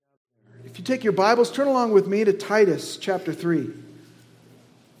you take your Bibles, turn along with me to Titus chapter 3.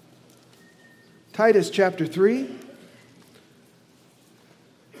 Titus chapter 3.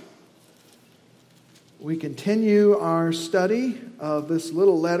 We continue our study of this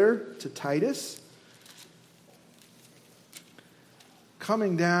little letter to Titus.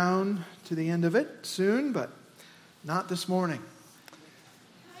 Coming down to the end of it soon, but not this morning.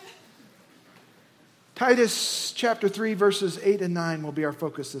 Titus chapter 3, verses 8 and 9 will be our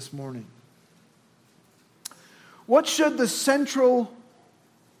focus this morning. What should the central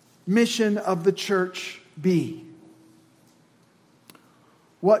mission of the church be?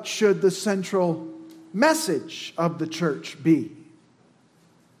 What should the central message of the church be?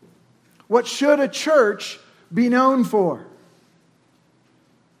 What should a church be known for?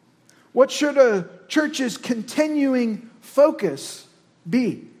 What should a church's continuing focus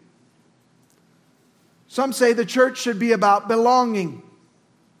be? Some say the church should be about belonging.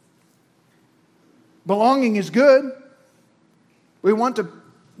 Belonging is good. We want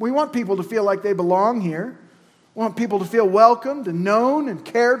people to feel like they belong here. We want people to feel welcomed and known and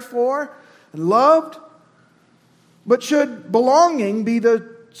cared for and loved. But should belonging be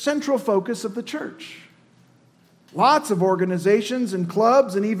the central focus of the church? Lots of organizations and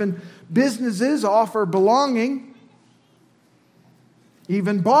clubs and even businesses offer belonging.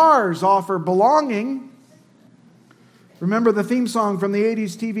 Even bars offer belonging. Remember the theme song from the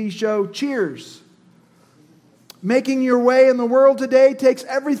 80s TV show Cheers. Making your way in the world today takes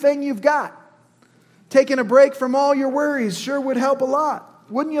everything you've got. Taking a break from all your worries sure would help a lot.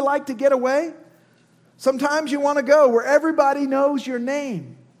 Wouldn't you like to get away? Sometimes you want to go where everybody knows your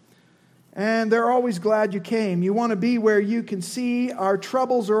name. And they're always glad you came. You want to be where you can see our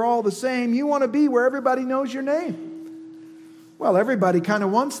troubles are all the same. You want to be where everybody knows your name. Well, everybody kind of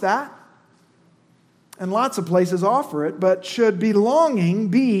wants that. And lots of places offer it. But should belonging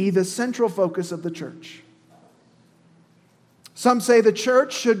be the central focus of the church? Some say the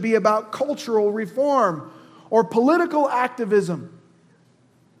church should be about cultural reform or political activism.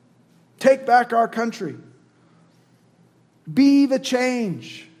 Take back our country. Be the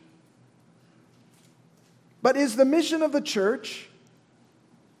change. But is the mission of the church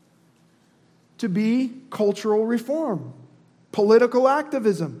to be cultural reform, political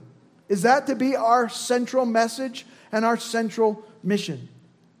activism? Is that to be our central message and our central mission?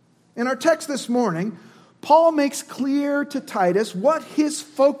 In our text this morning, Paul makes clear to Titus what his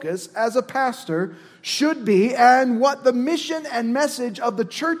focus as a pastor should be and what the mission and message of the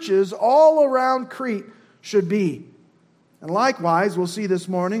churches all around Crete should be. And likewise, we'll see this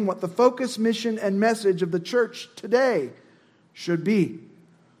morning what the focus, mission, and message of the church today should be.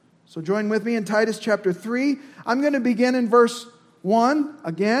 So join with me in Titus chapter 3. I'm going to begin in verse 1,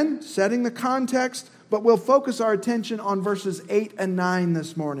 again, setting the context, but we'll focus our attention on verses 8 and 9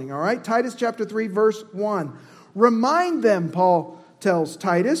 this morning. All right, Titus chapter 3, verse 1. Remind them, Paul tells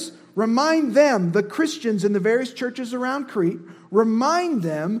Titus, remind them, the Christians in the various churches around Crete, remind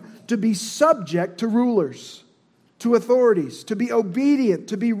them to be subject to rulers, to authorities, to be obedient,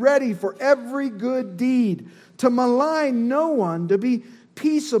 to be ready for every good deed, to malign no one, to be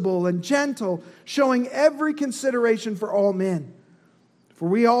peaceable and gentle, showing every consideration for all men. For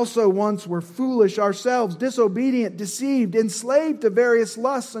we also once were foolish ourselves, disobedient, deceived, enslaved to various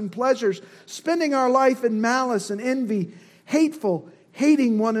lusts and pleasures, spending our life in malice and envy, hateful,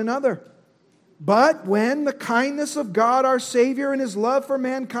 hating one another. But when the kindness of God our Savior and His love for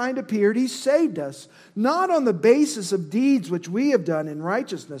mankind appeared, He saved us, not on the basis of deeds which we have done in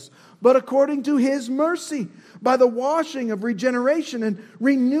righteousness, but according to His mercy, by the washing of regeneration and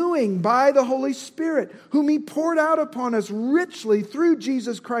renewing by the Holy Spirit, whom He poured out upon us richly through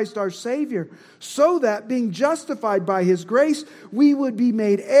Jesus Christ our Savior, so that, being justified by His grace, we would be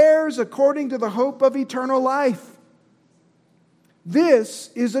made heirs according to the hope of eternal life.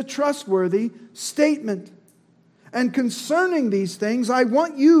 This is a trustworthy statement. And concerning these things, I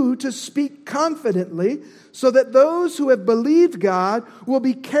want you to speak confidently so that those who have believed God will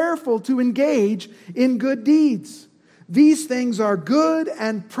be careful to engage in good deeds. These things are good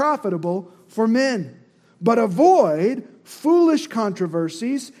and profitable for men. But avoid foolish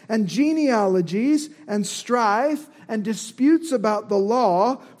controversies and genealogies and strife and disputes about the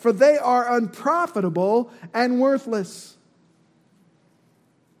law, for they are unprofitable and worthless.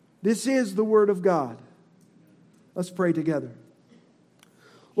 This is the Word of God. Let's pray together.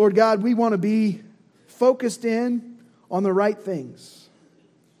 Lord God, we want to be focused in on the right things.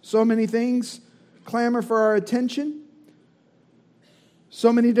 So many things clamor for our attention.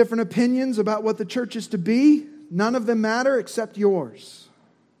 So many different opinions about what the church is to be. None of them matter except yours.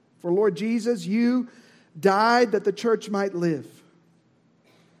 For Lord Jesus, you died that the church might live.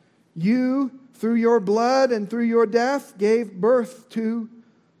 You, through your blood and through your death, gave birth to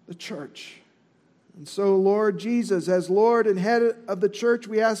the church. And so, Lord Jesus, as Lord and head of the church,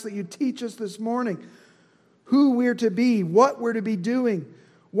 we ask that you teach us this morning who we're to be, what we're to be doing,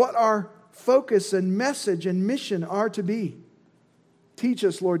 what our focus and message and mission are to be. Teach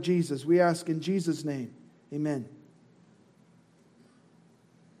us, Lord Jesus, we ask in Jesus' name. Amen.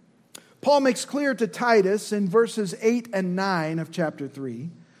 Paul makes clear to Titus in verses 8 and 9 of chapter 3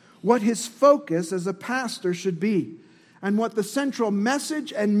 what his focus as a pastor should be and what the central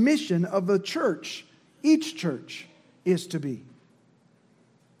message and mission of the church, each church, is to be.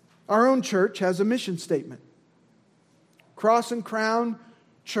 Our own church has a mission statement. Cross and Crown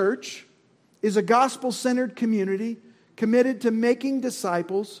Church is a gospel-centered community committed to making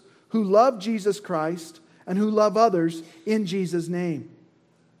disciples who love Jesus Christ and who love others in Jesus' name.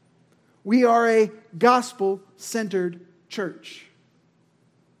 We are a gospel-centered church.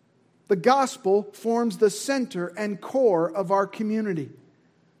 The gospel forms the center and core of our community.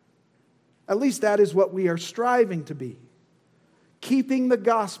 At least that is what we are striving to be. Keeping the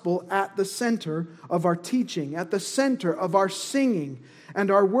gospel at the center of our teaching, at the center of our singing and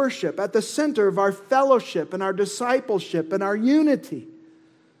our worship, at the center of our fellowship and our discipleship and our unity.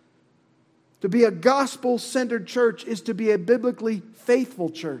 To be a gospel-centered church is to be a biblically faithful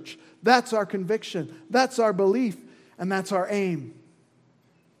church. That's our conviction, that's our belief, and that's our aim.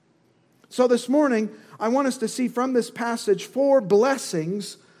 So this morning, I want us to see from this passage 4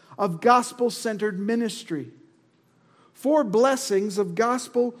 blessings of gospel-centered ministry. 4 blessings of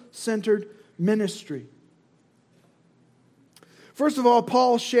gospel-centered ministry. First of all,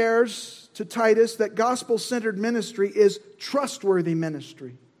 Paul shares to Titus that gospel-centered ministry is trustworthy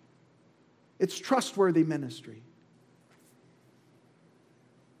ministry. It's trustworthy ministry.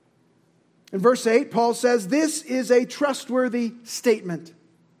 In verse 8, Paul says, this is a trustworthy statement.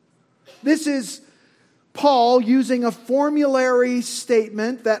 This is Paul using a formulary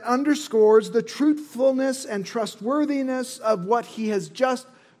statement that underscores the truthfulness and trustworthiness of what he has just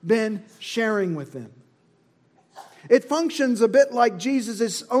been sharing with them. It functions a bit like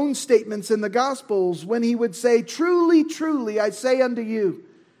Jesus' own statements in the Gospels when he would say, truly, truly, I say unto you.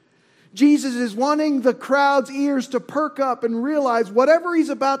 Jesus is wanting the crowd's ears to perk up and realize whatever he's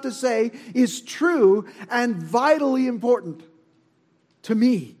about to say is true and vitally important to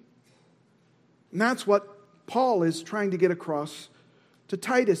me. And that's what Paul is trying to get across to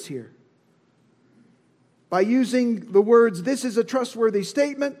Titus here. By using the words, this is a trustworthy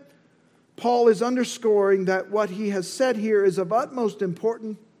statement, Paul is underscoring that what he has said here is of utmost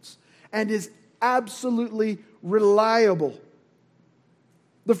importance and is absolutely reliable.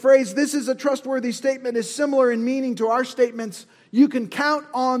 The phrase, this is a trustworthy statement, is similar in meaning to our statements, you can count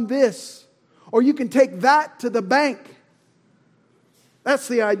on this, or you can take that to the bank. That's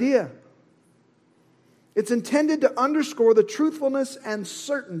the idea. It's intended to underscore the truthfulness and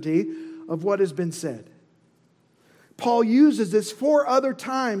certainty of what has been said. Paul uses this 4 other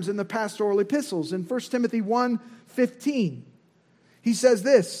times in the pastoral epistles. In 1 Timothy 1:15, he says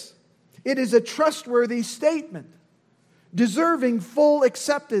this, it is a trustworthy statement, deserving full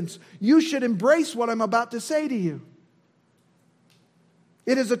acceptance. You should embrace what I'm about to say to you.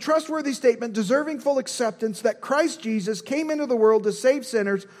 It is a trustworthy statement, deserving full acceptance, that Christ Jesus came into the world to save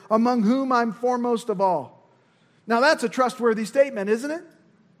sinners, among whom I'm foremost of all. Now that's a trustworthy statement, isn't it?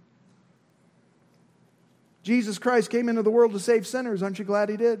 Jesus Christ came into the world to save sinners. Aren't you glad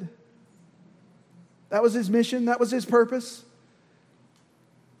He did? That was His mission. That was His purpose.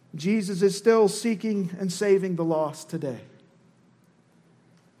 Jesus is still seeking and saving the lost today.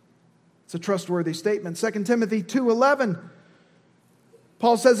 It's a trustworthy statement. 2 Timothy 2:11,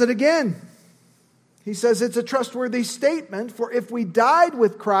 Paul says it again. He says it's a trustworthy statement, for if we died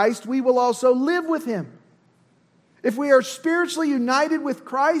with Christ, we will also live with Him. If we are spiritually united with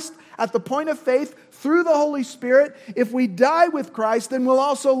Christ at the point of faith through the Holy Spirit, if we die with Christ, then we'll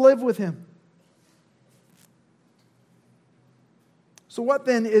also live with Him. So what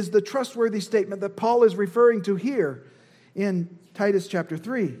then is the trustworthy statement that Paul is referring to here in Titus chapter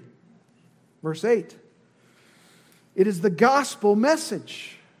 3, verse 8? It is the gospel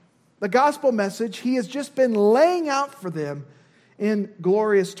message. The gospel message He has just been laying out for them in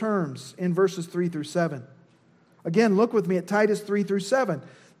glorious terms in verses 3 through 7. Again, look with me at Titus 3 through 7.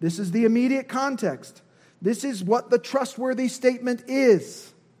 This is the immediate context. This is what the trustworthy statement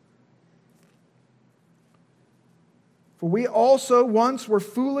is. For we also once were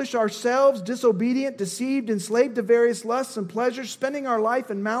foolish ourselves, disobedient, deceived, enslaved to various lusts and pleasures, spending our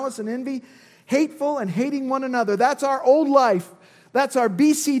life in malice and envy, hateful and hating one another. That's our old life. That's our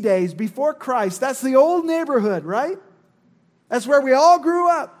BC days, before Christ. That's the old neighborhood, right? That's where we all grew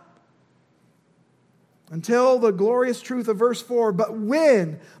up. until the glorious truth of verse 4. But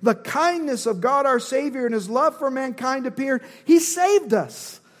when the kindness of God our Savior and His love for mankind appeared, He saved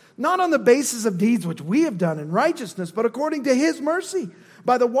us, not on the basis of deeds which we have done in righteousness, but according to His mercy,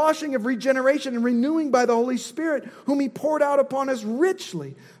 by the washing of regeneration and renewing by the Holy Spirit, whom He poured out upon us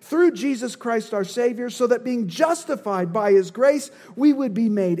richly through Jesus Christ our Savior, so that being justified by His grace, we would be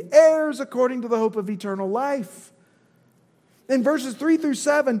made heirs according to the hope of eternal life. In verses 3 through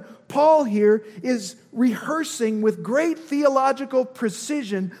 7, Paul here is rehearsing with great theological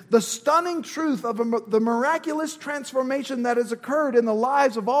precision the stunning truth of the miraculous transformation that has occurred in the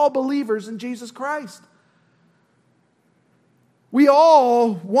lives of all believers in Jesus Christ. We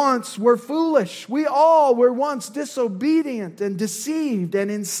all once were foolish. We all were once disobedient and deceived and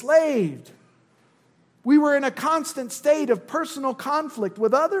enslaved. We were in a constant state of personal conflict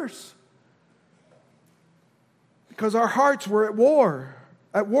with others, because our hearts were at war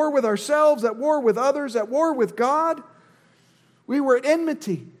with ourselves, at war with others, at war with God. We were at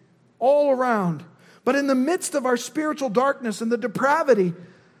enmity all around. But in the midst of our spiritual darkness and the depravity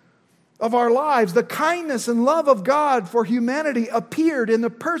of our lives, the kindness and love of God for humanity appeared in the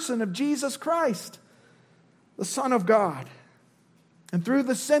person of Jesus Christ, the Son of God. And through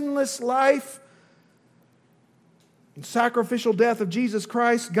the sinless life and sacrificial death of Jesus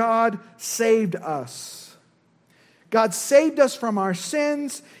Christ, God saved us. God saved us from our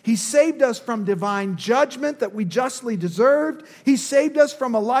sins. He saved us from divine judgment that we justly deserved. He saved us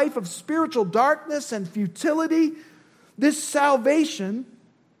from a life of spiritual darkness and futility. This salvation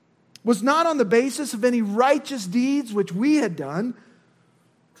was not on the basis of any righteous deeds which we had done,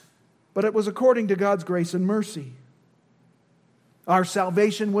 but it was according to God's grace and mercy. Our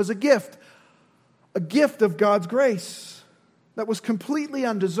salvation was a gift of God's grace that was completely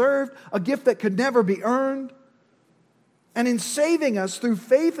undeserved, a gift that could never be earned. And in saving us through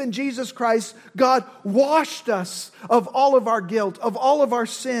faith in Jesus Christ, God washed us of all of our guilt, of all of our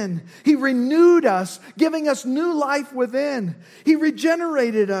sin. He renewed us, giving us new life within. He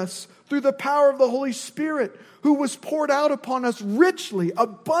regenerated us through the power of the Holy Spirit, who was poured out upon us richly,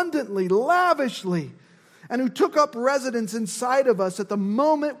 abundantly, lavishly, and who took up residence inside of us at the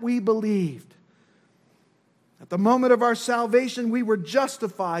moment we believed. At the moment of our salvation, we were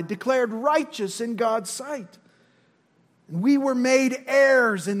justified, declared righteous in God's sight. We were made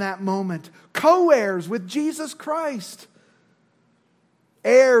heirs in that moment, co-heirs with Jesus Christ,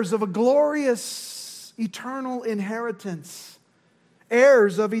 heirs of a glorious eternal inheritance,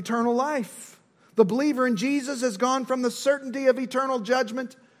 heirs of eternal life. The believer in Jesus has gone from the certainty of eternal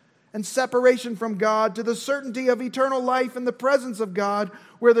judgment and separation from God to the certainty of eternal life in the presence of God,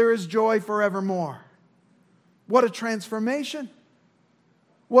 where there is joy forevermore. What a transformation!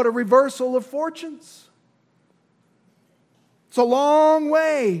 What a reversal of fortunes! It's a long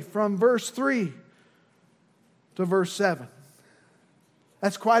way from verse 3 to verse 7.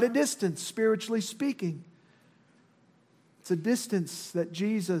 That's quite a distance, spiritually speaking. It's a distance that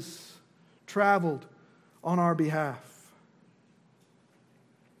Jesus traveled on our behalf.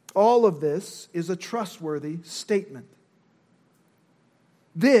 All of this is a trustworthy statement.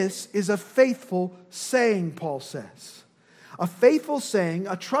 This is a faithful saying, Paul says. A faithful saying,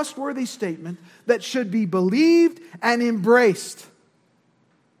 a trustworthy statement that should be believed and embraced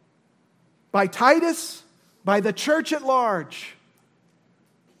by Titus, by the church at large.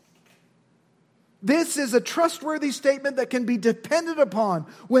 This is a trustworthy statement that can be depended upon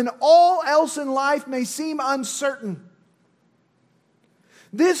when all else in life may seem uncertain.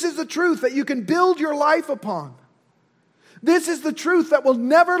 This is the truth that you can build your life upon. This is the truth that will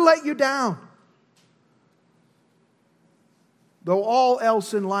never let you down. Though all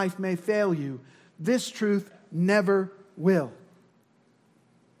else in life may fail you, this truth never will.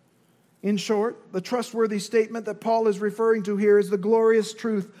 In short, the trustworthy statement that Paul is referring to here is the glorious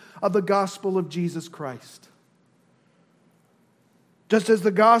truth of the gospel of Jesus Christ. Just as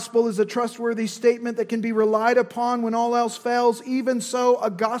the gospel is a trustworthy statement that can be relied upon when all else fails, even so a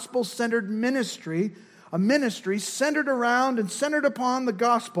gospel-centered ministry, a ministry centered around and centered upon the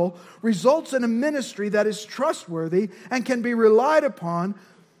gospel, results in a ministry that is trustworthy and can be relied upon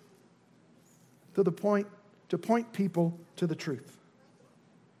to point people to the truth.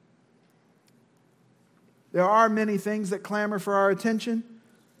 There are many things that clamor for our attention,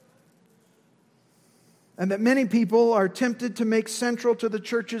 and that many people are tempted to make central to the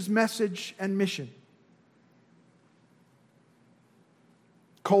church's message and mission.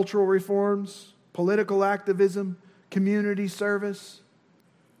 Cultural reforms, political activism, community service.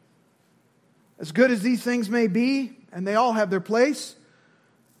 As good as these things may be, and they all have their place,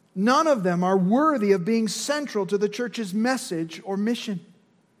 none of them are worthy of being central to the church's message or mission.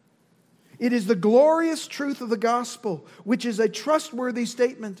 It is the glorious truth of the gospel, which is a trustworthy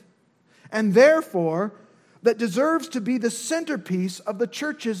statement, and therefore that deserves to be the centerpiece of the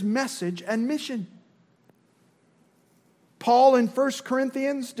church's message and mission. Paul in 1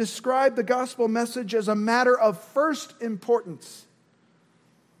 Corinthians described the gospel message as a matter of first importance.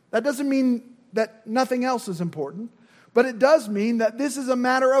 That doesn't mean that nothing else is important, but it does mean that this is a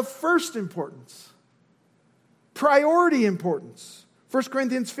matter of first importance, priority importance. 1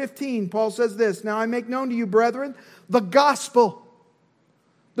 Corinthians 15, Paul says this, "Now I make known to you, brethren, the gospel,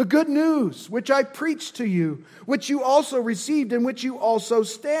 the good news, which I preached to you, which you also received, in which you also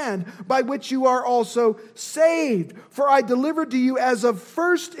stand, by which you are also saved. For I delivered to you as of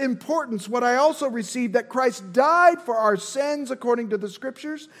first importance what I also received, that Christ died for our sins according to the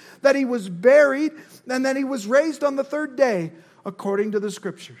Scriptures, that He was buried, and that He was raised on the third day according to the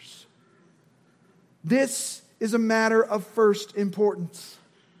Scriptures." This is a matter of first importance.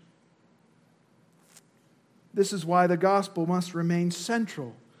 This is why the gospel must remain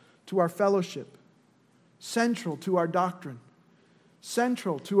central to our fellowship, central to our doctrine,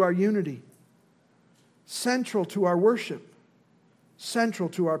 central to our unity, central to our worship, central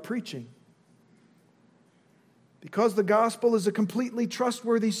to our preaching. Because the gospel is a completely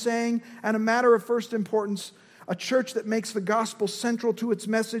trustworthy saying and a matter of first importance, a church that makes the gospel central to its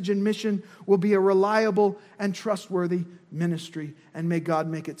message and mission will be a reliable and trustworthy ministry, and may God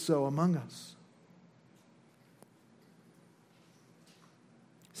make it so among us.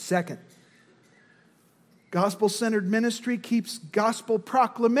 Second, gospel-centered ministry keeps gospel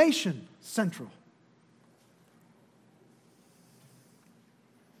proclamation central.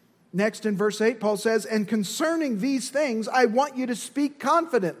 Next, in verse 8, Paul says, "And concerning these things, I want you to speak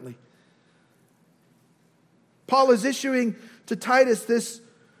confidently." Paul is issuing to Titus this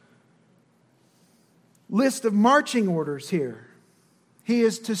list of marching orders here. He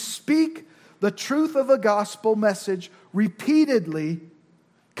is to speak the truth of the gospel message repeatedly,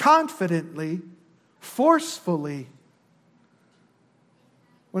 confidently, forcefully.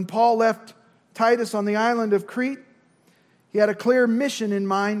 When Paul left Titus on the island of Crete, he had a clear mission in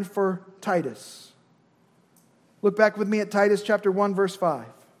mind for Titus. Look back with me at Titus chapter 1, verse 5.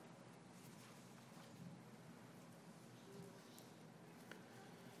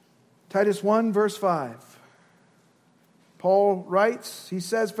 Titus 1, verse 5. Paul writes, he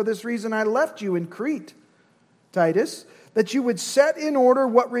says, "For this reason I left you in Crete, Titus, that you would set in order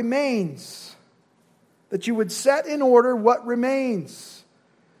what remains." That you would set in order what remains.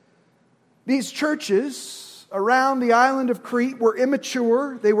 These churches around the island of Crete were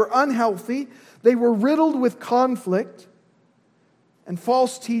immature, they were unhealthy, they were riddled with conflict and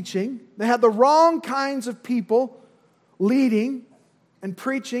false teaching. They had the wrong kinds of people leading and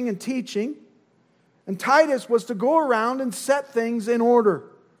preaching and teaching. And Titus was to go around and set things in order.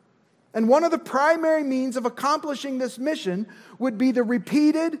 And one of the primary means of accomplishing this mission would be the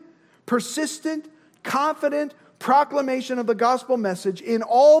repeated, persistent, confident proclamation of the gospel message in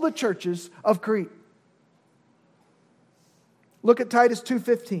all the churches of Crete. Look at Titus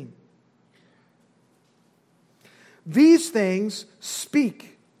 2:15. "These things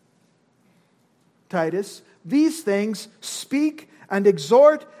speak," Titus, "these things speak and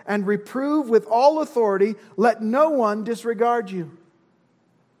exhort and reprove with all authority. Let no one disregard you."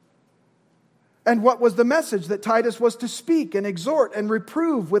 And what was the message that Titus was to speak and exhort and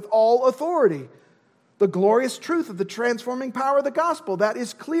reprove with all authority? The glorious truth of the transforming power of the gospel. That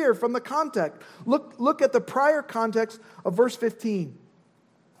is clear from the context. Look at the prior context of verse 15.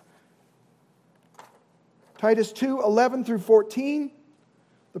 Titus 2:11 through 14.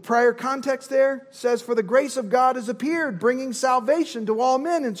 The prior context there says, "For the grace of God has appeared, bringing salvation to all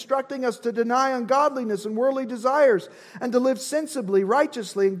men, instructing us to deny ungodliness and worldly desires, and to live sensibly,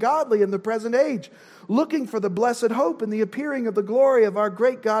 righteously, and godly in the present age, looking for the blessed hope and the appearing of the glory of our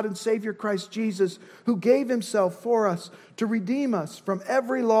great God and Savior Christ Jesus, who gave Himself for us to redeem us from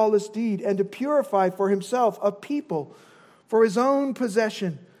every lawless deed and to purify for Himself a people for His own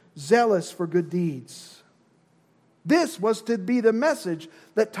possession, zealous for good deeds." This was to be the message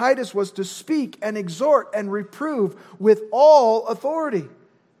that Titus was to speak and exhort and reprove with all authority,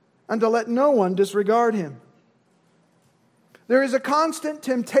 and to let no one disregard him. There is a constant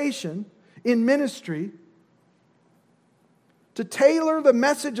temptation in ministry to tailor the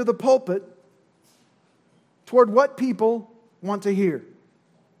message of the pulpit toward what people want to hear.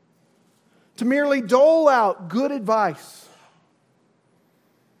 To merely dole out good advice.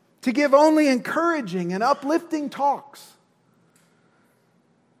 To give only encouraging and uplifting talks.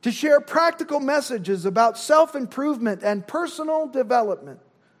 To share practical messages about self-improvement and personal development.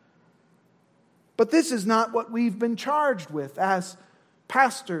 But this is not what we've been charged with as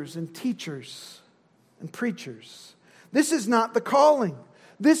pastors and teachers and preachers. This is not the calling.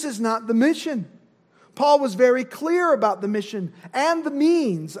 This is not the mission. Paul was very clear about the mission and the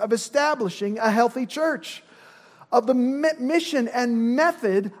means of establishing a healthy church, of the mission and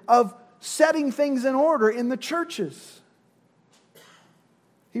method of setting things in order in the churches.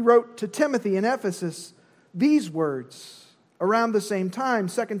 He wrote to Timothy in Ephesus these words around the same time,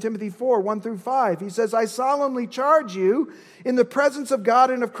 2 Timothy 4, 1 through 5. He says, I solemnly charge you in the presence of God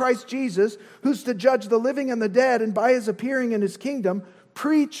and of Christ Jesus, who's to judge the living and the dead, and by His appearing in His kingdom,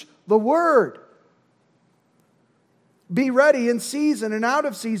 preach the word. Be ready in season and out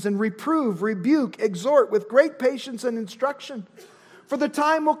of season, reprove, rebuke, exhort with great patience and instruction. For the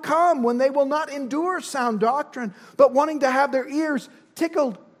time will come when they will not endure sound doctrine, but wanting to have their ears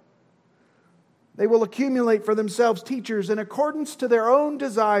tickled, they will accumulate for themselves teachers in accordance to their own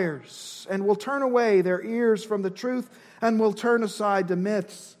desires, and will turn away their ears from the truth and will turn aside to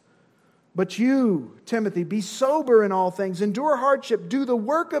myths. But you, Timothy, be sober in all things, endure hardship, do the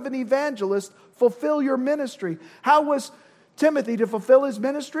work of an evangelist, fulfill your ministry. How was Timothy to fulfill his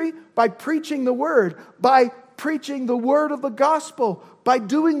ministry? By preaching the word, by preaching the word of the gospel, by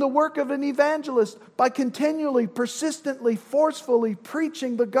doing the work of an evangelist, by continually, persistently, forcefully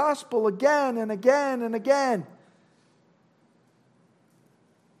preaching the gospel again and again and again.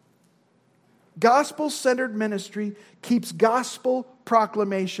 Gospel-centered ministry keeps gospel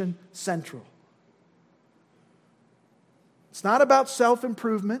proclamation central. It's not about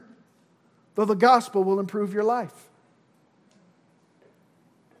self-improvement, though the gospel will improve your life.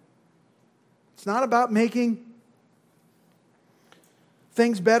 It's not about making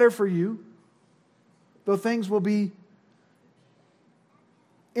things better for you, though things will be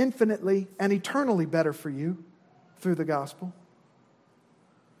infinitely and eternally better for you through the gospel.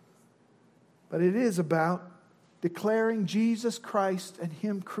 But it is about declaring Jesus Christ and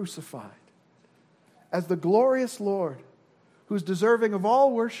Him crucified as the glorious Lord who's deserving of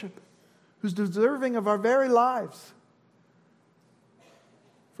all worship, who's deserving of our very lives.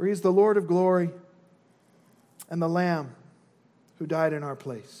 For He is the Lord of glory and the Lamb who died in our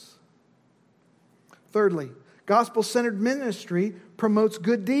place. Thirdly, gospel-centered ministry promotes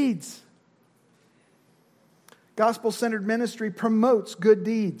good deeds. Gospel-centered ministry promotes good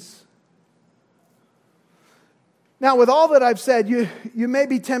deeds. Now, with all that I've said, you may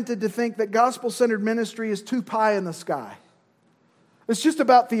be tempted to think that gospel-centered ministry is too pie in the sky. It's just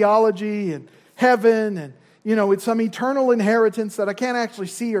about theology and heaven and, it's some eternal inheritance that I can't actually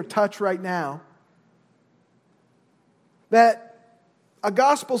see or touch right now. That a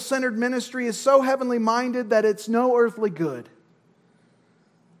gospel-centered ministry is so heavenly minded that it's no earthly good.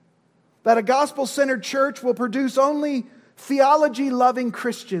 That a gospel-centered church will produce only theology-loving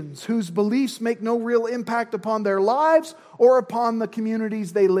Christians whose beliefs make no real impact upon their lives or upon the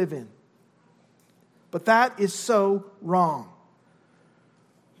communities they live in. But that is so wrong.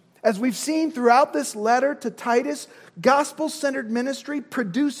 As we've seen throughout this letter to Titus, gospel-centered ministry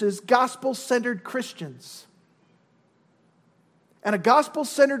produces gospel-centered Christians. And a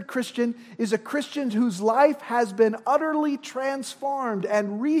gospel-centered Christian is a Christian whose life has been utterly transformed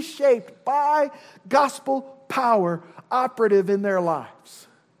and reshaped by gospel power operative in their lives.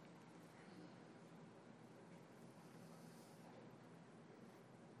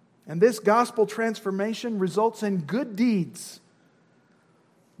 And this gospel transformation results in good deeds.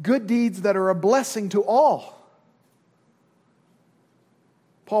 Good deeds that are a blessing to all.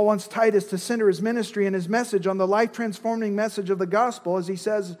 Paul wants Titus to center his ministry and his message on the life-transforming message of the gospel, as he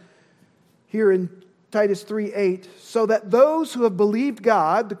says here in Titus 3:8, so that those who have believed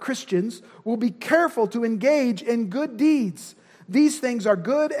God, the Christians, will be careful to engage in good deeds. These things are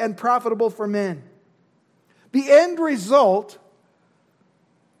good and profitable for men. The end result,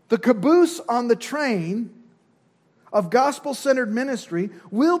 the caboose on the train of gospel-centered ministry,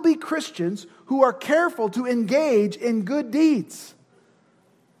 will be Christians who are careful to engage in good deeds.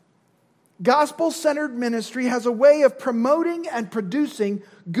 Gospel-centered ministry has a way of promoting and producing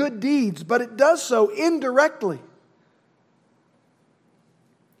good deeds, but it does so indirectly.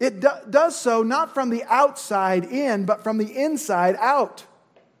 It does so not from the outside in, but from the inside out.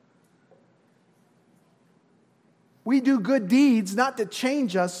 We do good deeds not to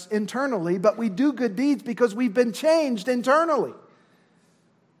change us internally, but we do good deeds because we've been changed internally.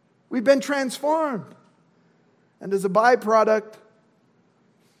 We've been transformed. And as a byproduct,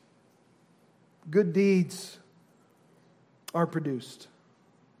 good deeds are produced.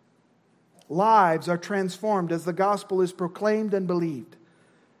 Lives are transformed as the gospel is proclaimed and believed.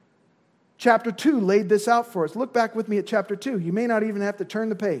 Chapter 2 laid this out for us. Look back with me at chapter 2. You may not even have to turn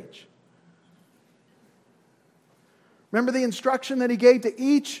the page. Remember the instruction that he gave to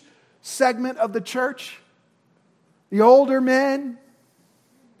each segment of the church? The older men,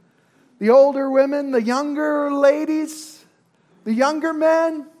 the older women, the younger ladies, the younger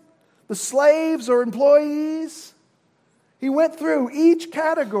men, the slaves or employees. He went through each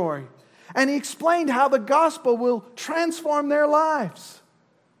category and he explained how the gospel will transform their lives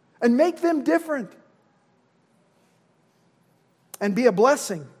and make them different and be a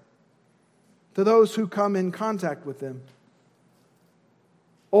blessing to those who come in contact with them.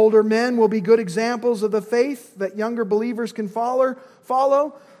 Older men will be good examples of the faith that younger believers can follow.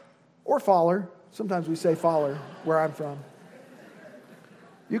 Sometimes we say follow where I'm from.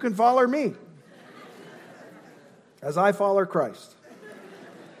 You can follow me as I follow Christ.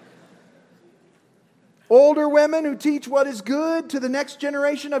 Older women who teach what is good to the next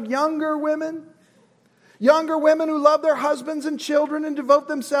generation of younger women. Younger women who love their husbands and children and devote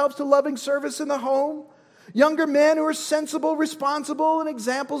themselves to loving service in the home. Younger men who are sensible, responsible, and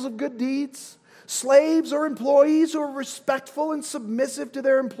examples of good deeds. Slaves or employees who are respectful and submissive to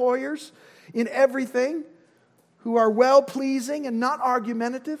their employers in everything. Who are well-pleasing and not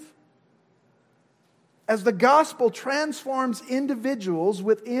argumentative. As the gospel transforms individuals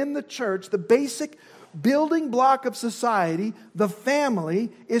within the church, the basic building block of society, the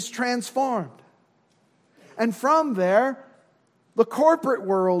family, is transformed. And from there, the corporate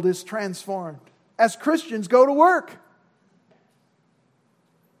world is transformed as Christians go to work.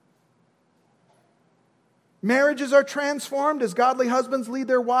 Marriages are transformed as godly husbands lead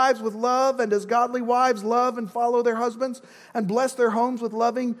their wives with love, and as godly wives love and follow their husbands and bless their homes with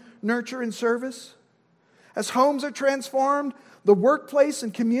loving nurture and service. As homes are transformed, the workplace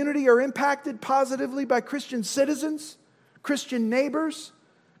and community are impacted positively by Christian citizens, Christian neighbors,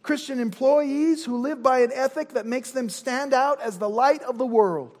 Christian employees who live by an ethic that makes them stand out as the light of the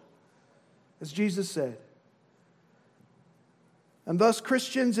world, as Jesus said. And thus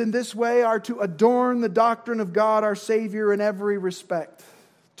Christians in this way are to adorn the doctrine of God our Savior in every respect.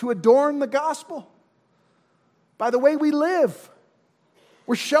 To adorn the gospel by the way we live.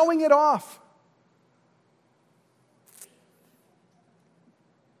 We're showing it off.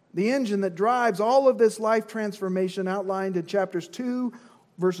 The engine that drives all of this life transformation outlined in chapters 2,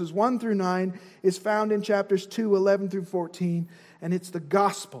 verses 1 through 9, is found in chapters 2, 11 through 14, and it's the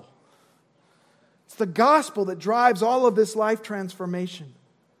gospel. It's the gospel that drives all of this life transformation.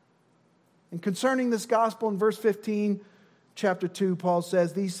 And concerning this gospel, in verse 15, chapter 2, Paul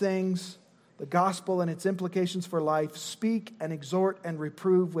says, "These things, the gospel and its implications for life, speak and exhort and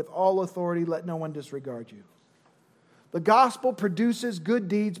reprove with all authority. Let no one disregard you." The gospel produces good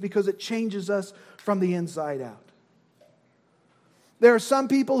deeds because it changes us from the inside out. There are some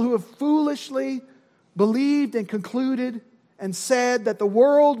people who have foolishly believed and concluded and said that the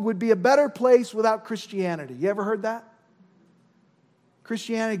world would be a better place without Christianity. You ever heard that?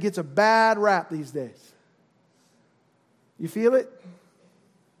 Christianity gets a bad rap these days. You feel it?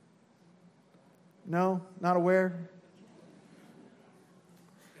 No? Not aware?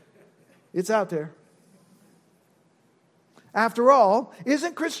 It's out there. After all,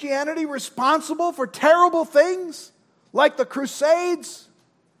 isn't Christianity responsible for terrible things like the Crusades,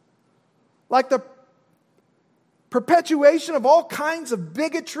 like the perpetuation of all kinds of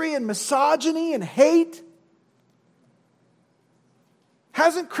bigotry and misogyny and hate?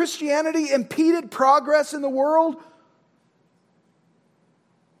 Hasn't Christianity impeded progress in the world?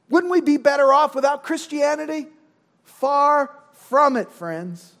 Wouldn't we be better off without Christianity? Far from it,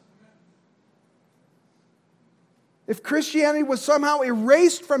 friends. If Christianity was somehow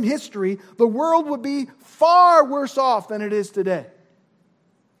erased from history, the world would be far worse off than it is today.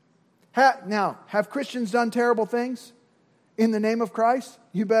 Now, have Christians done terrible things in the name of Christ?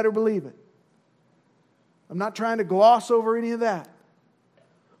 You better believe it. I'm not trying to gloss over any of that.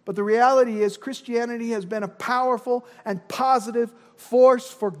 But the reality is Christianity has been a powerful and positive force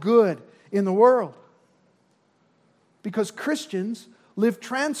for good in the world. Because Christians live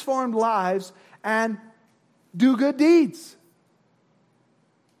transformed lives and do good deeds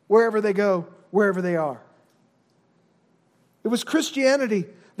wherever they go, wherever they are. It was Christianity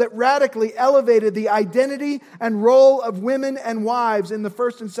that radically elevated the identity and role of women and wives in the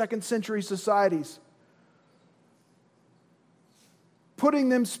first and second century societies, putting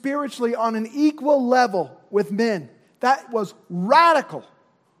them spiritually on an equal level with men. That was radical.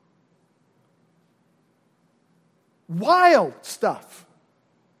 Wild stuff.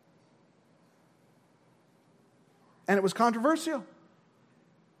 And it was controversial.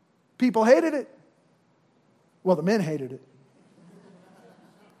 People hated it. Well, the men hated it.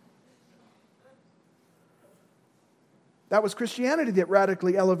 That was Christianity that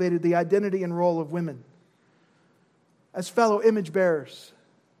radically elevated the identity and role of women. as fellow image bearers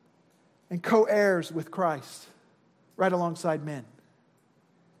and co-heirs with Christ, right alongside men.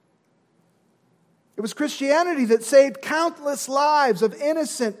 It was Christianity that saved countless lives of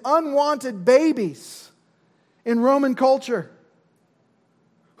innocent, unwanted babies in Roman culture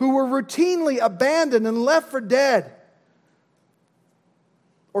who were routinely abandoned and left for dead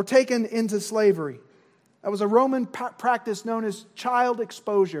or taken into slavery. That was a Roman practice known as child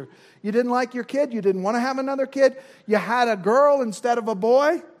exposure. You didn't like your kid, you didn't want to have another kid, you had a girl instead of a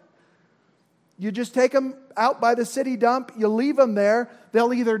boy. You just take them out by the city dump, you leave them there.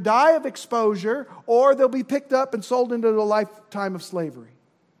 They'll either die of exposure or they'll be picked up and sold into a lifetime of slavery.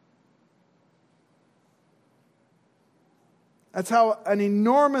 That's how an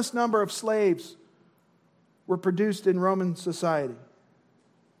enormous number of slaves were produced in Roman society.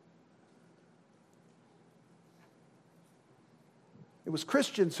 It was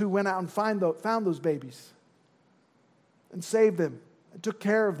Christians who went out and found those babies and saved them and took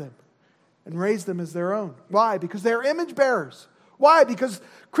care of them and raised them as their own. Why? Because they're image bearers. Why? Because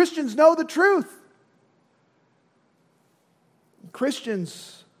Christians know the truth.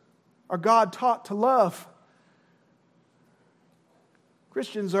 Christians are God taught to love.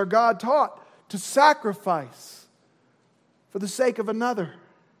 Christians are God taught to sacrifice for the sake of another.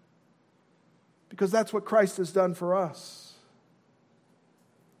 Because that's what Christ has done for us.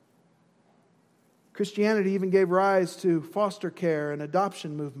 Christianity even gave rise to foster care and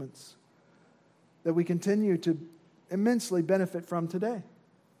adoption movements that we continue to immensely benefit from today.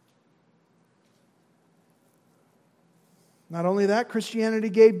 Not only that, Christianity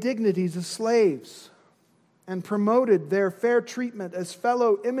gave dignity to slaves and promoted their fair treatment as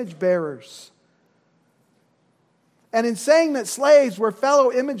fellow image bearers. And in saying that slaves were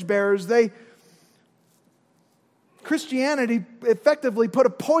fellow image bearers, Christianity effectively put a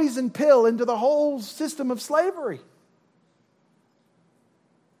poison pill into the whole system of slavery,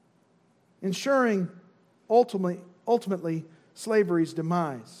 ensuring ultimately slavery's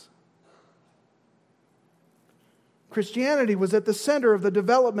demise. Christianity was at the center of the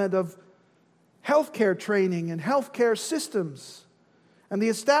development of healthcare training and healthcare systems and the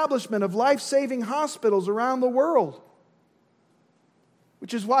establishment of life-saving hospitals around the world,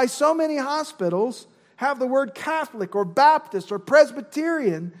 which is why so many hospitals have the word Catholic or Baptist or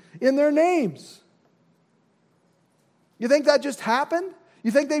Presbyterian in their names. You think that just happened?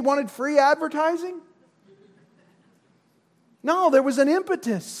 You think they wanted free advertising? No, there was an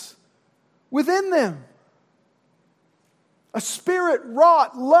impetus within them. A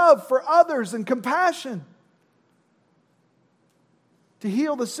spirit-wrought love for others and compassion to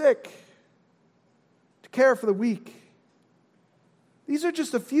heal the sick, to care for the weak. These are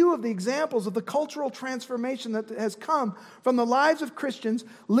just a few of the examples of the cultural transformation that has come from the lives of Christians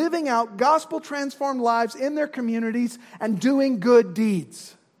living out gospel-transformed lives in their communities and doing good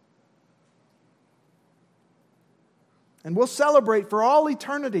deeds. And we'll celebrate for all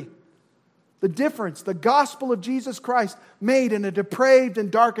eternity the difference the gospel of Jesus Christ made in a depraved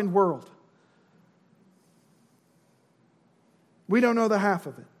and darkened world. We don't know the half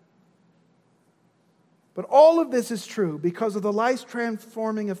of it. But all of this is true because of the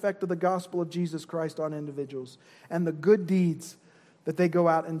life-transforming effect of the gospel of Jesus Christ on individuals and the good deeds that they go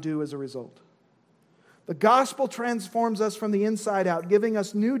out and do as a result. The gospel transforms us from the inside out, giving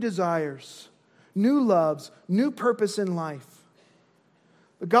us new desires, new loves, new purpose in life.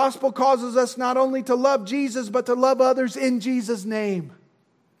 The gospel causes us not only to love Jesus, but to love others in Jesus' name.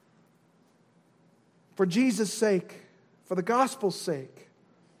 For Jesus' sake, for the gospel's sake.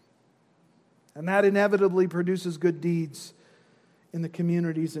 And that inevitably produces good deeds in the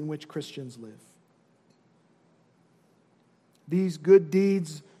communities in which Christians live. These good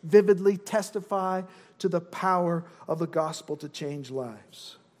deeds vividly testify to the power of the gospel to change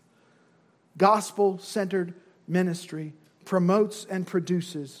lives. Gospel-centered ministry promotes and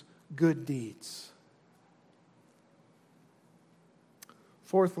produces good deeds.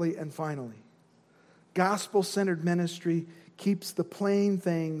 Fourthly and finally, gospel-centered ministry keeps the plain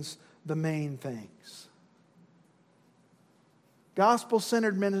things the main things.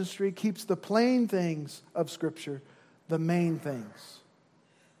 Gospel-centered ministry keeps the plain things of Scripture the main things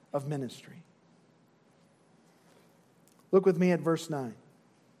of ministry. Look with me at verse 9.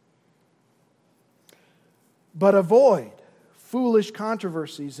 But avoid foolish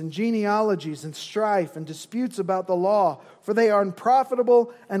controversies and genealogies and strife and disputes about the law, for they are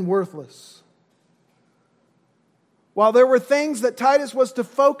unprofitable and worthless. While there were things that Titus was to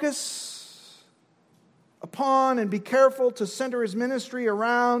focus upon and be careful to center his ministry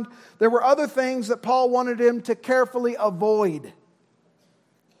around, there were other things that Paul wanted him to carefully avoid.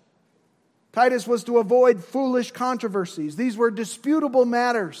 Titus was to avoid foolish controversies. These were disputable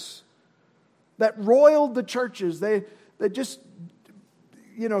matters that roiled the churches. They just,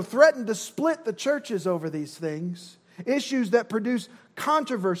 threatened to split the churches over these things. Issues that produce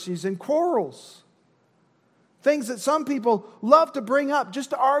controversies and quarrels. Things that some people love to bring up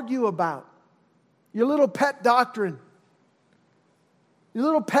just to argue about. Your little pet doctrine. Your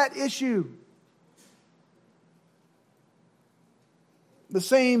little pet issue. The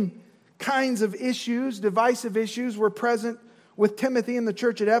same kinds of issues, divisive issues, were present with Timothy in the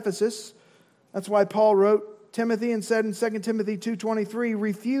church at Ephesus. That's why Paul wrote Timothy and said in 2 Timothy 2:23,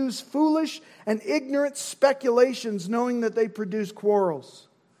 refuse foolish and ignorant speculations, knowing that they produce quarrels.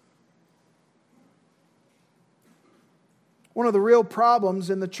 One of the real problems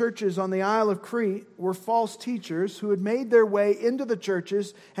in the churches on the Isle of Crete were false teachers who had made their way into the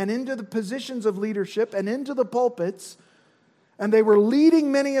churches and into the positions of leadership and into the pulpits, and they were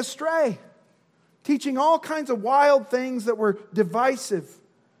leading many astray, teaching all kinds of wild things that were divisive.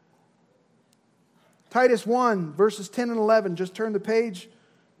 Titus 1, verses 10 and 11. Just turn the page,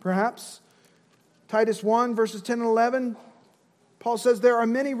 perhaps. Titus 1, verses 10 and 11. Paul says, there are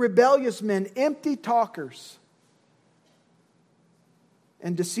many rebellious men, empty talkers,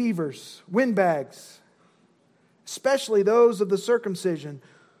 and deceivers, windbags, especially those of the circumcision,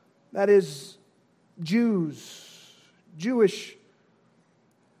 that is, Jewish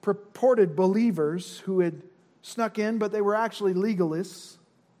purported believers who had snuck in, but they were actually legalists,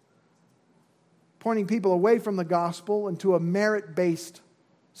 pointing people away from the gospel into a merit-based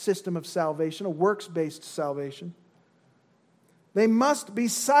system of salvation, a works-based salvation. They must be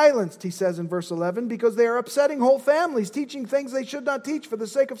silenced, he says in verse 11, because they are upsetting whole families, teaching things they should not teach for the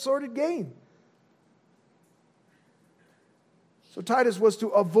sake of sordid gain. So Titus was to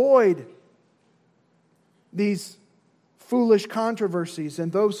avoid these foolish controversies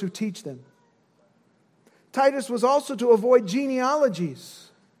and those who teach them. Titus was also to avoid genealogies.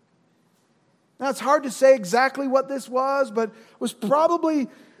 Now, it's hard to say exactly what this was, but it was probably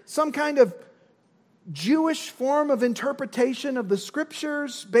some kind of Jewish form of interpretation of the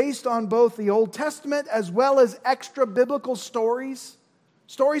Scriptures based on both the Old Testament as well as extra-biblical stories.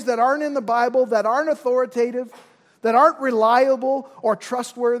 Stories that aren't in the Bible, that aren't authoritative, that aren't reliable or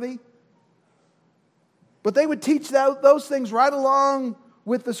trustworthy. But they would teach those things right along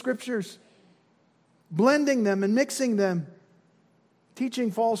with the Scriptures, blending them and mixing them,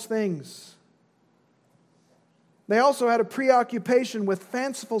 teaching false things. They also had a preoccupation with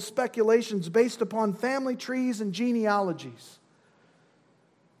fanciful speculations based upon family trees and genealogies.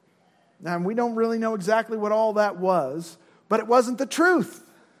 Now, we don't really know exactly what all that was, but it wasn't the truth.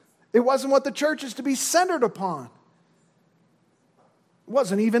 It wasn't what the church is to be centered upon. It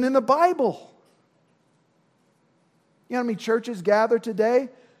wasn't even in the Bible. You know how many churches gather today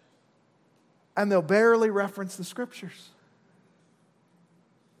and they'll barely reference the Scriptures?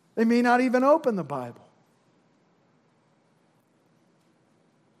 They may not even open the Bible.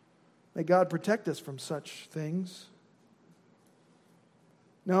 May God protect us from such things.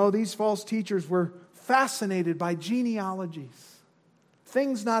 No, these false teachers were fascinated by genealogies,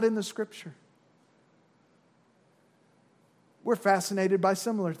 things not in the Scripture. We're fascinated by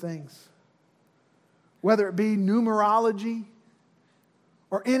similar things, whether it be numerology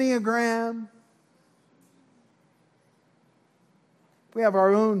or Enneagram. We have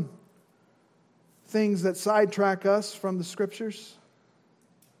our own things that sidetrack us from the Scriptures.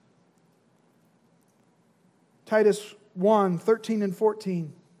 Titus 1, 13 and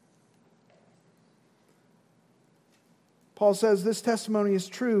 14. Paul says, this testimony is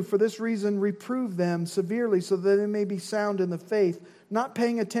true. For this reason, reprove them severely so that they may be sound in the faith, not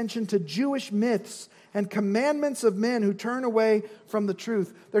paying attention to Jewish myths and commandments of men who turn away from the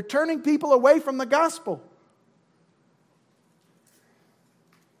truth. They're turning people away from the gospel.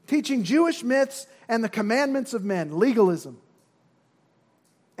 Teaching Jewish myths and the commandments of men, legalism,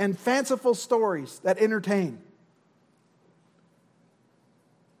 and fanciful stories that entertain.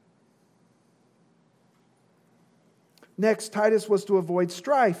 Next, Titus was to avoid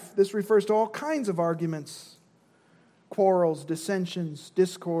strife. This refers to all kinds of arguments, quarrels, dissensions,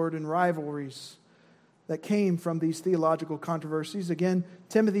 discord, and rivalries that came from these theological controversies. Again,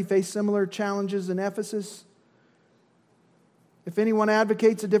 Timothy faced similar challenges in Ephesus. If anyone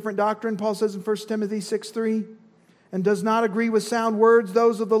advocates a different doctrine, Paul says in 1 Timothy 6:3, and does not agree with sound words,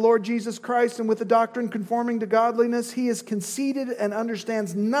 those of the Lord Jesus Christ, and with the doctrine conforming to godliness, he is conceited and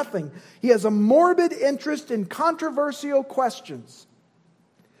understands nothing. He has a morbid interest in controversial questions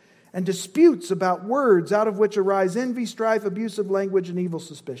and disputes about words out of which arise envy, strife, abusive language, and evil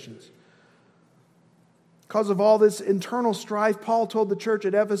suspicions. Because of all this internal strife, Paul told the church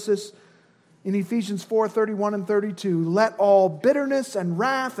at Ephesus In Ephesians 4:31 and 32, let all bitterness and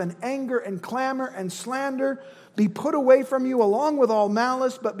wrath and anger and clamor and slander be put away from you along with all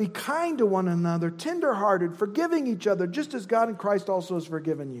malice, but be kind to one another, tenderhearted, forgiving each other, just as God in Christ also has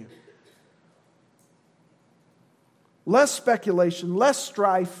forgiven you. Less speculation, less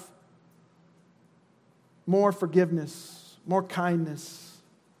strife, more forgiveness, more kindness,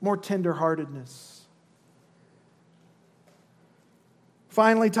 more tenderheartedness.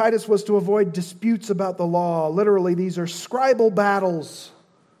 Finally, Titus was to avoid disputes about the law. Literally, these are scribal battles.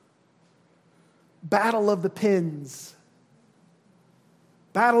 Battle of the pins.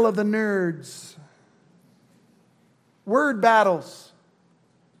 Battle of the nerds. Word battles.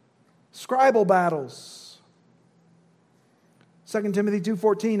 Scribal battles. 2 Timothy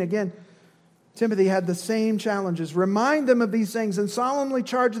 2:14, again, Timothy had the same challenges. Remind them of these things and solemnly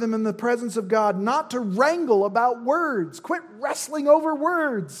charge them in the presence of God not to wrangle about words. Quit wrestling over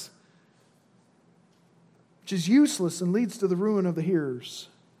words, which is useless and leads to the ruin of the hearers.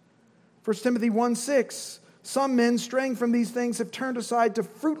 1 Timothy 1:6, some men straying from these things have turned aside to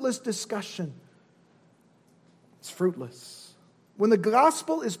fruitless discussion. It's fruitless. When the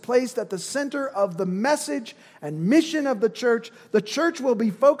gospel is placed at the center of the message and mission of the church will be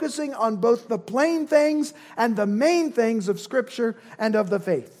focusing on both the plain things and the main things of Scripture and of the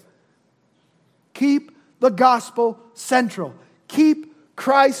faith. Keep the gospel central. Keep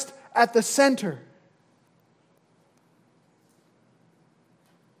Christ at the center.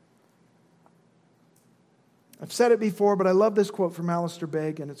 I've said it before, but I love this quote from Alistair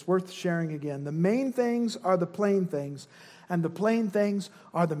Begg, and it's worth sharing again. The main things are the plain things, and the plain things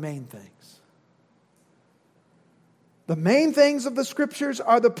are the main things. The main things of the Scriptures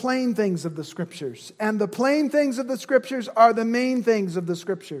are the plain things of the Scriptures, and the plain things of the Scriptures are the main things of the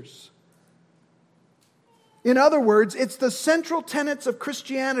Scriptures. In other words, it's the central tenets of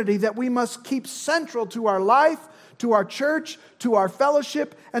Christianity that we must keep central to our life, to our church, to our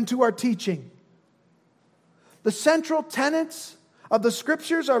fellowship, and to our teaching. The central tenets of the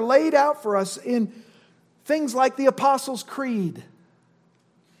Scriptures are laid out for us in things like the Apostles' Creed.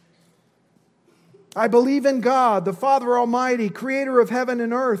 I believe in God, the Father Almighty, creator of heaven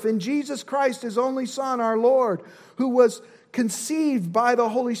and earth, in Jesus Christ, His only Son, our Lord, who was conceived by the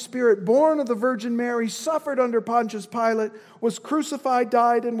Holy Spirit, born of the Virgin Mary, suffered under Pontius Pilate, was crucified,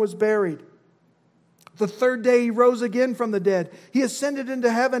 died, and was buried. The third day He rose again from the dead. He ascended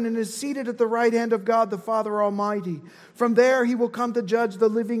into heaven and is seated at the right hand of God, the Father Almighty. From there He will come to judge the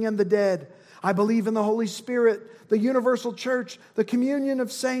living and the dead. I believe in the Holy Spirit, the universal church, the communion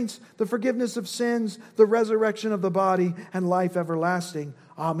of saints, the forgiveness of sins, the resurrection of the body, and life everlasting.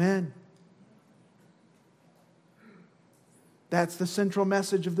 Amen. That's the central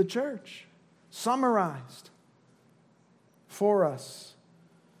message of the church, summarized for us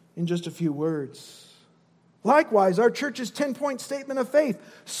in just a few words. Likewise, our church's 10-point statement of faith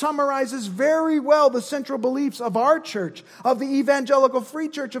summarizes very well the central beliefs of our church, of the Evangelical Free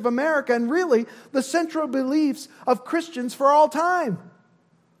Church of America, and really the central beliefs of Christians for all time.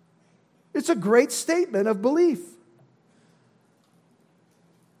 It's a great statement of belief.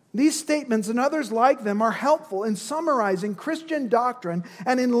 These statements and others like them are helpful in summarizing Christian doctrine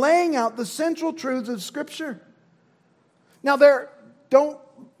and in laying out the central truths of Scripture. Now, don't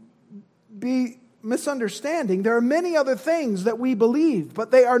be misunderstanding. There are many other things that we believe, but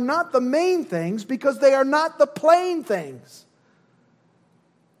they are not the main things because they are not the plain things.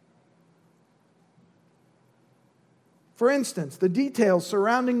 For instance, the details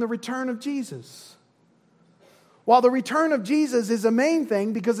surrounding the return of Jesus. While the return of Jesus is a main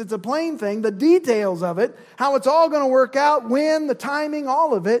thing because it's a plain thing, the details of it, how it's all going to work out, when, the timing,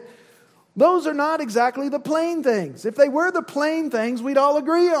 all of it, those are not exactly the plain things. If they were the plain things, we'd all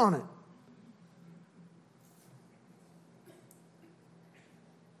agree on it.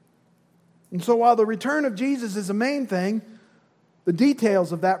 And so while the return of Jesus is a main thing, the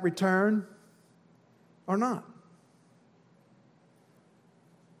details of that return are not.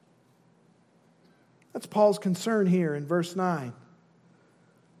 That's Paul's concern here in verse 9.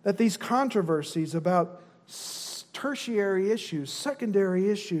 That these controversies about tertiary issues, secondary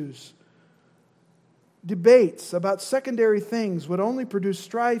issues, debates about secondary things would only produce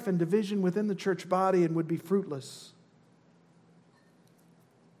strife and division within the church body and would be fruitless.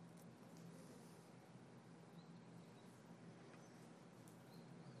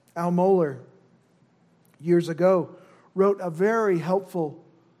 Al Mohler, years ago, wrote a very helpful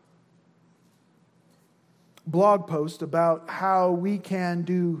blog post about how we can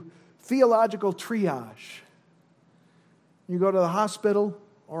do theological triage. You go to the hospital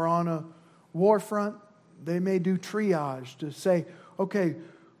or on a war front, they may do triage to say, okay,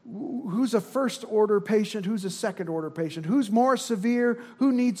 Who's a first-order patient? Who's a second-order patient? Who's more severe?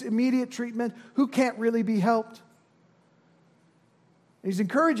 Who needs immediate treatment? Who can't really be helped? He's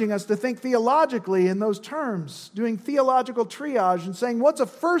encouraging us to think theologically in those terms, doing theological triage and saying, what's a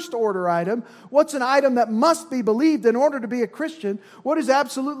first-order item? What's an item that must be believed in order to be a Christian? What is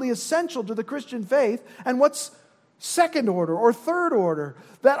absolutely essential to the Christian faith? And what's second order or third order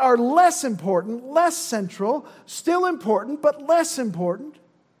that are less important, less central, still important, but less important?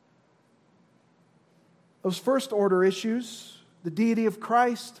 Those first order issues, the deity of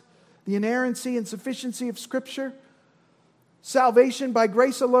Christ, the inerrancy and sufficiency of Scripture, salvation by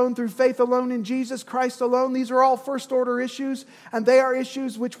grace alone, through faith alone in Jesus Christ alone, these are all first order issues, and they are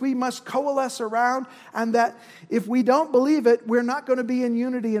issues which we must coalesce around, and that if we don't believe it, we're not going to be in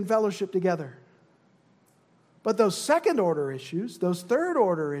unity and fellowship together. But those second order issues, those third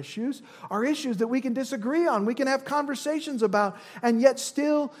order issues, are issues that we can disagree on, we can have conversations about, and yet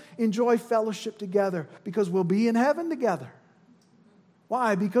still enjoy fellowship together because we'll be in heaven together.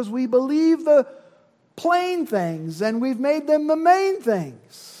 Why? Because we believe the plain things and we've made them the main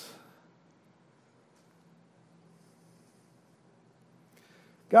things.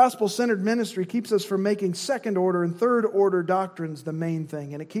 Gospel-centered ministry keeps us from making second-order and third-order doctrines the main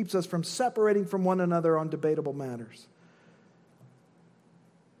thing, and it keeps us from separating from one another on debatable matters.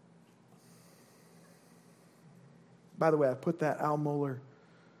 By the way, I put that Al Mohler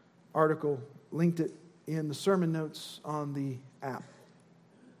article, linked it in the sermon notes on the app.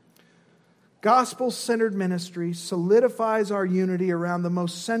 Gospel-centered ministry solidifies our unity around the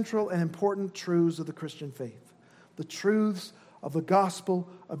most central and important truths of the Christian faith, the truths of the gospel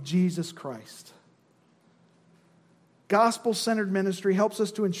of Jesus Christ. Gospel-centered ministry helps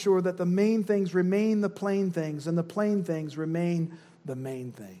us to ensure that the main things remain the plain things and the plain things remain the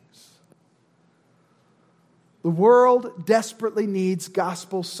main things. The world desperately needs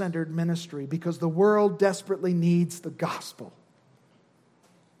gospel-centered ministry because the world desperately needs the gospel.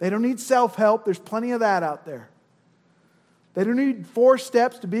 They don't need self-help. There's plenty of that out there. They don't need 4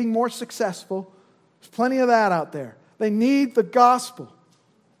 steps to being more successful. There's plenty of that out there. They need the gospel.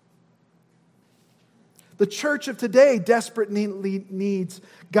 The church of today desperately needs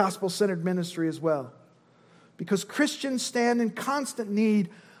gospel-centered ministry as well. Because Christians stand in constant need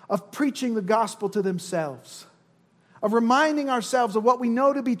of preaching the gospel to themselves. Of reminding ourselves of what we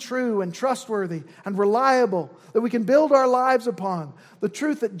know to be true and trustworthy and reliable, that we can build our lives upon. The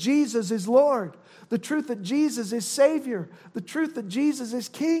truth that Jesus is Lord. The truth that Jesus is Savior. The truth that Jesus is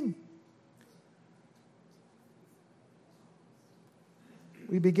King.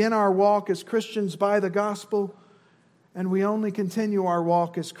 We begin our walk as Christians by the gospel, and we only continue our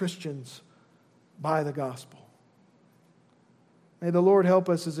walk as Christians by the gospel. May the Lord help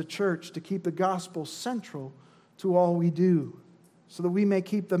us as a church to keep the gospel central to all we do, so that we may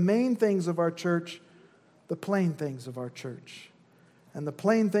keep the main things of our church, the plain things of our church, and the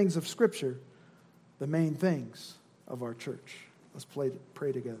plain things of Scripture, the main things of our church. Let's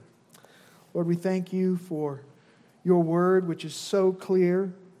pray together. Lord, we thank you for your word, which is so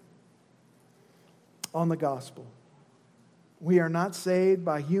clear on the gospel. We are not saved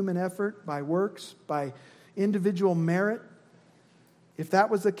by human effort, by works, by individual merit. If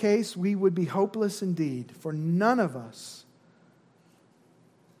that was the case, we would be hopeless indeed, for none of us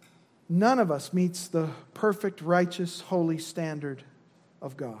meets the perfect, righteous, holy standard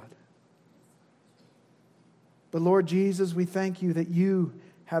of God. But Lord Jesus, we thank you that you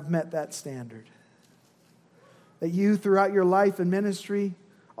have met that standard. That you, throughout your life and ministry,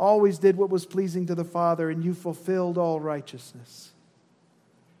 always did what was pleasing to the Father, and you fulfilled all righteousness.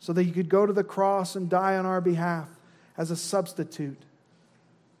 So that you could go to the cross and die on our behalf as a substitute,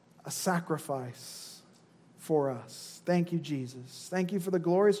 a sacrifice for us. Thank you, Jesus. Thank you for the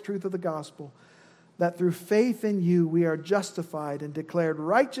glorious truth of the gospel, that through faith in you we are justified and declared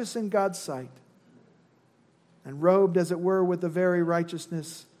righteous in God's sight, and robed, as it were, with the very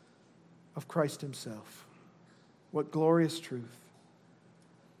righteousness of Christ himself. What glorious truth.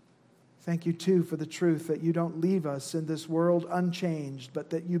 Thank you, too, for the truth that you don't leave us in this world unchanged,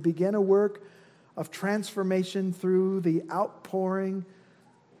 but that you begin a work of transformation through the outpouring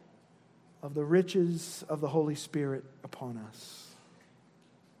of the riches of the Holy Spirit upon us.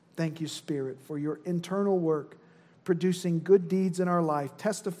 Thank you, Spirit, for your internal work, producing good deeds in our life,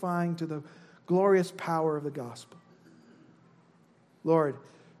 testifying to the glorious power of the gospel. Lord,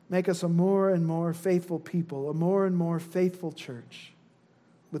 make us a more and more faithful people, a more and more faithful church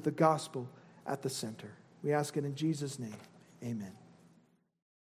with the gospel at the center. We ask it in Jesus' name. Amen.